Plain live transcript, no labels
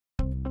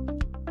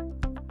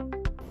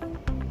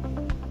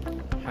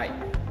Hi,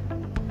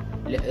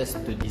 let us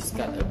to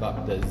discuss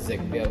about the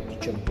Zywell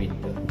kitchen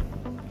printer.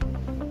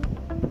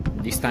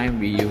 This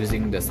time we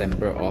using the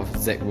sample of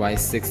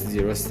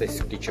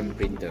ZY606 kitchen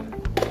printer.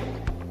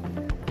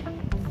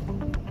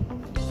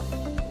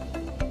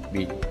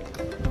 We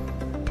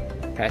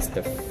press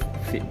the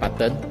fit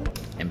button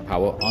and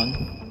power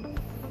on.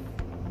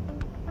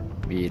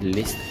 We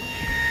list,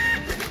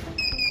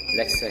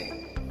 let's say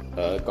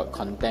got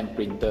content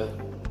printer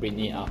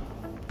printing out.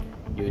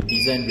 You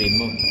didn't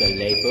remove the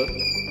label,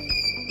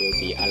 will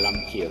be alarm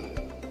here.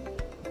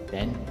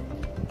 Then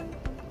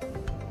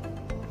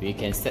we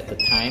can set the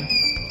time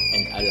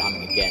and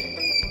alarm again,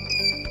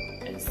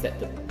 and set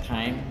the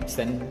time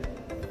send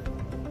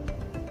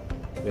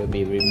will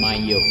be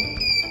remind you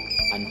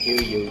until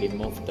you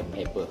remove the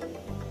paper.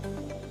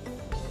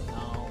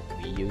 Now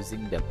we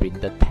using the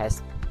printer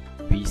test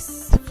with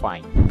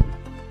fine.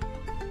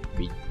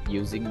 We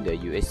using the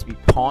USB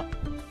port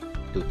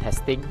to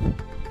testing.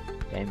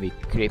 Then we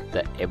click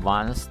the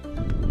advanced.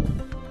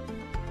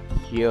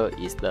 Here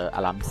is the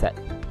alarm set.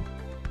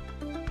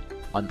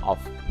 On off.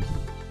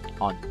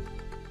 On.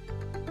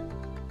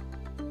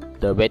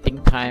 The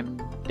waiting time,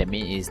 that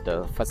means is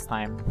the first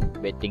time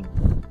waiting.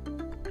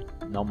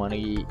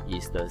 Normally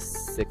is the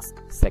 6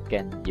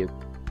 seconds,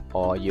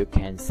 or you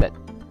can set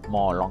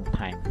more long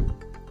time.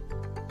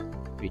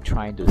 We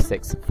try to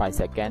set 5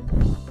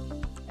 seconds.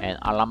 And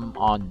alarm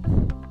on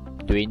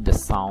during the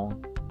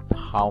sound,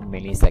 how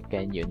many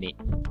seconds you need.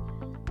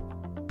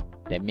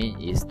 That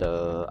means is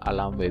the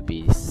alarm will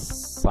be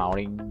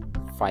sounding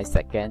 5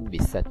 seconds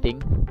with setting,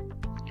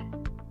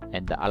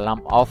 and the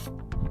alarm off.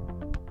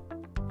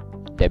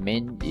 That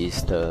means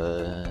is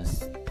the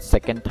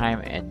second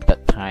time and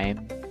third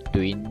time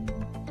during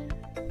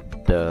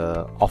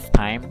the off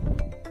time.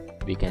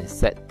 We can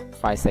set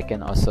 5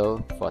 seconds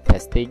also for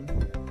testing.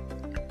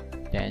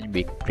 Then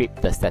we click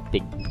the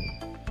setting.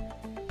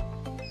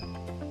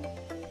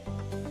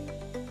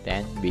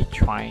 Then we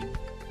try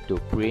to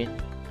print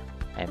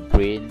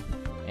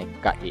and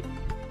cut it.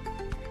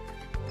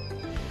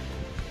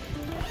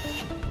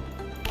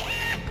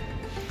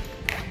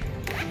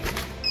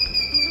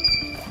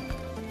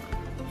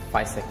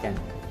 Five seconds.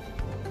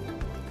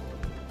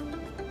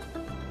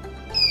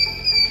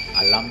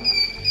 Alarm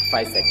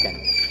 5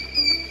 seconds.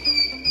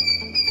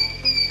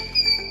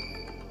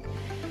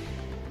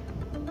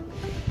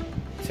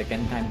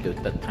 Second time to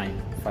third time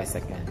 5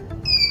 seconds.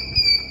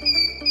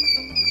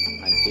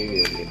 Until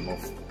you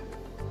remove.